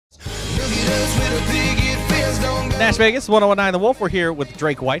Las Vegas, 1019 The Wolf. We're here with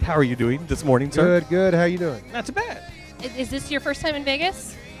Drake White. How are you doing this morning, sir? Good, good. How you doing? Not too bad. Is this your first time in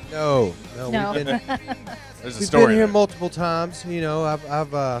Vegas? No. No. There's a We've story. been here multiple times. You know,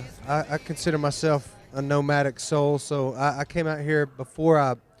 I consider myself a nomadic soul, so I came out here before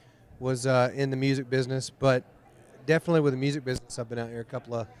I was in the music business, but definitely with the music business, I've been out here a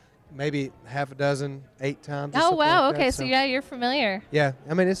couple of, maybe half a dozen, 8 times. or Oh, something wow. like that, Okay, so yeah, you're familiar. Yeah,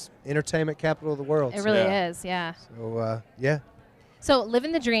 I mean, it's entertainment capital of the world. It really Yeah. is, yeah. So, yeah. So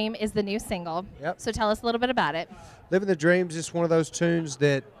Living the Dream is the new single. Yep. So tell us a little bit about it. Living the Dream's just one of those tunes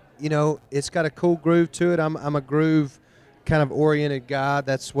that, you know, it's got a cool groove to it. I'm a groove kind of oriented guy.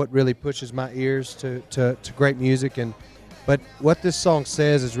 That's what really pushes my ears to great music. But what this song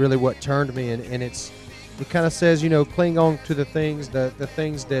says is really what turned me, and it kind of says, you know, cling on to the things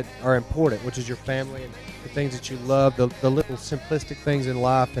that are important, which is your family and the things that you love, the little simplistic things in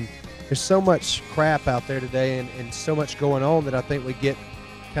life. And there's so much crap out there today and so much going on that I think we get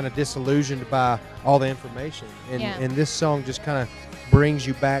kind of disillusioned by all the information. And this song just kind of brings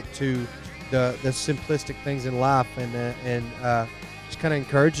you back to the simplistic things in life and just kind of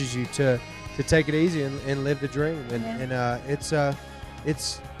encourages you to take it easy and live the dream.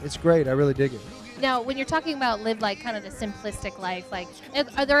 It's great. I really dig it. Now, when you're talking about live like kind of the simplistic life, like,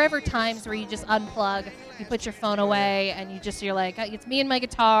 are there ever times where you just unplug, you put your phone away, and you're like, it's me and my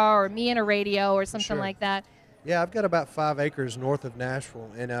guitar, or me and a radio, or something Sure. like that? Yeah, I've got about 5 acres north of Nashville,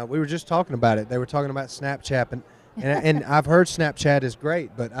 and we were just talking about it. They were talking about Snapchat, and I've heard Snapchat is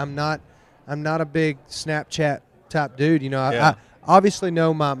great, but I'm not a big Snapchat type dude. You know, I obviously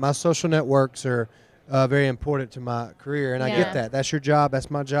know my social networks are very important to my career, and I get that. That's your job.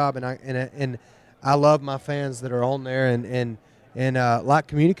 That's my job, and I love my fans that are on there and like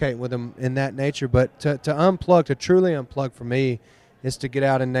communicating with them in that nature. But to unplug, to truly unplug for me, is to get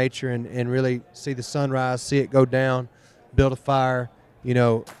out in nature and really see the sunrise, see it go down, build a fire, you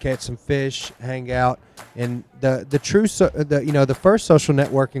know, catch some fish, hang out. And the first social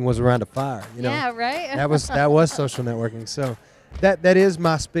networking was around a fire. You know, Yeah, right? that was social networking. So that is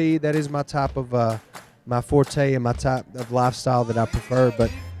my speed. That is my type of my forte and my type of lifestyle that I prefer.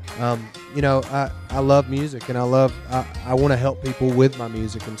 But you know, I love music, and I want to help people with my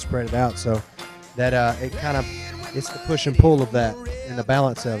music and spread it out. So that it's the push and pull of that and the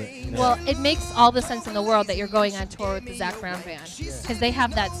balance of it. You know? Well, it makes all the sense in the world that you're going on tour with the Zac Brown Band, because they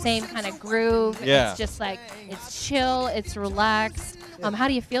have that same kind of groove. Yeah. It's just like, it's chill, it's relaxed. How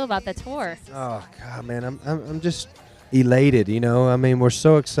do you feel about that tour? Oh God, man, I'm just elated. You know, I mean, we're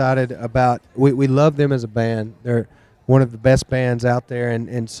so excited about. We love them as a band. They're one of the best bands out there,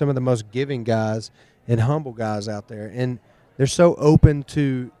 and some of the most giving guys and humble guys out there, and they're so open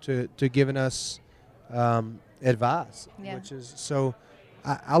to giving us advice, which is so.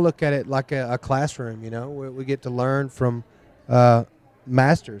 I look at it like a classroom. You know, we get to learn from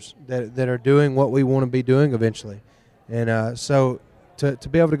masters that are doing what we want to be doing eventually, and so to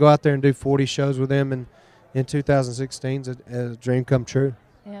be able to go out there and do 40 shows with them in 2016 is a dream come true.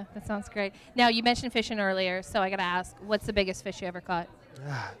 Yeah, that sounds great. Now, you mentioned fishing earlier, so I got to ask, what's the biggest fish you ever caught?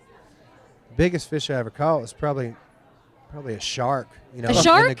 Biggest fish I ever caught was probably a shark. You know, A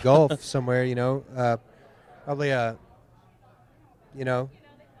shark? in the Gulf somewhere. You know, probably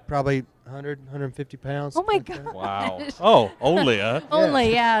probably 150 pounds. Oh, my something like God. Wow. Oh, only, huh?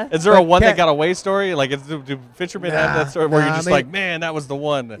 Only, yeah. Is there a But one that cat- got away story? Like, do fishermen have that story where Nah, you're I just mean- like, man, that was the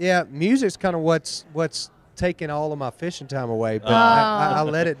one? that. Yeah, music's kind of what's taking all of my fishing time away, but Oh. I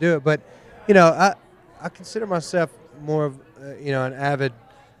let it do it. But you know, I consider myself more of an avid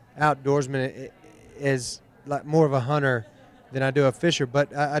outdoorsman, is like more of a hunter than I do a fisher.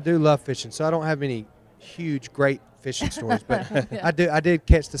 But I do love fishing, so I don't have any huge, great fishing stories. But I did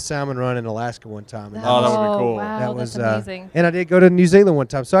catch the salmon run in Alaska one time. And Oh, that would be cool. Wow, that that's was amazing. and I did go to New Zealand one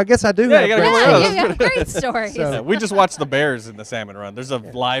time, so I guess I do Yeah, have you gotta great go Yeah, there. stories. you got great stories. So- Yeah, we just watched the bears in the salmon run. There's a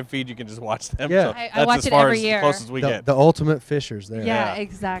live feed. You can just watch them. Yeah. So I that's watch as it far every as year. the closest we get. The ultimate fishers there. Yeah, Yeah.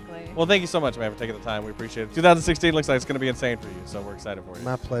 exactly. Well, thank you so much, man, for taking the time. We appreciate it. 2016 looks like it's going to be insane for you, so we're excited for you.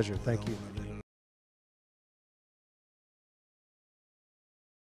 My pleasure. Thank you.